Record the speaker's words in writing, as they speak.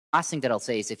Last thing that I'll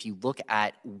say is if you look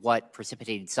at what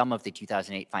precipitated some of the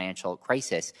 2008 financial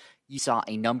crisis, you saw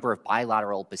a number of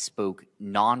bilateral, bespoke,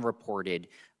 non-reported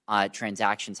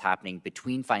transactions happening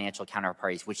between financial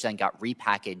counterparties, which then got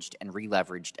repackaged and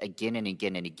re-leveraged again and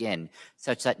again and again,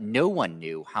 such that no one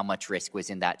knew how much risk was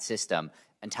in that system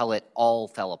until it all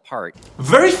fell apart.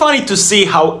 Very funny to see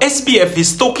how SBF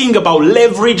is talking about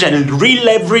leverage and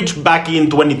re-leverage back in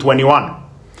 2021.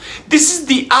 This is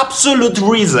the absolute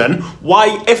reason why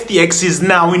FTX is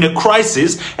now in a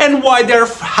crisis and why they're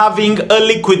having a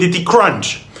liquidity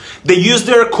crunch. They use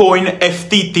their coin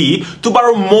FTT to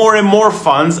borrow more and more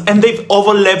funds, and they've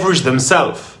over-leveraged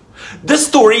themselves. The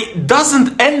story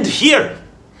doesn't end here.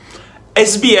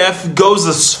 SBF goes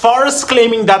as far as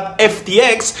claiming that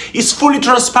FTX is fully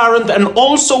transparent and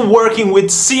also working with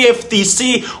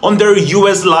CFTC on their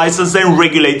US licensed and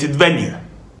regulated venue.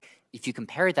 If you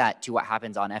compare that to what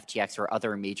happens on FTX or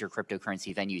other major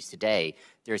cryptocurrency venues today,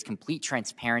 there's complete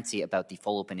transparency about the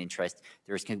full open interest.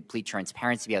 There's complete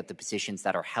transparency about the positions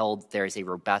that are held. There's a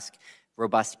robust,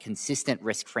 consistent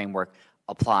risk framework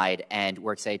applied, and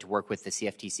we're excited to work with the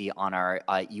CFTC on our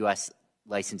US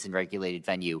licensed and regulated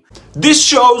venue. This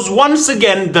shows once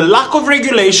again the lack of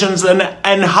regulations and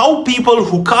how people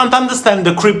who can't understand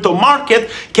the crypto market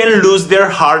can lose their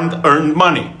hard-earned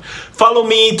money. Follow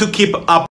me to keep up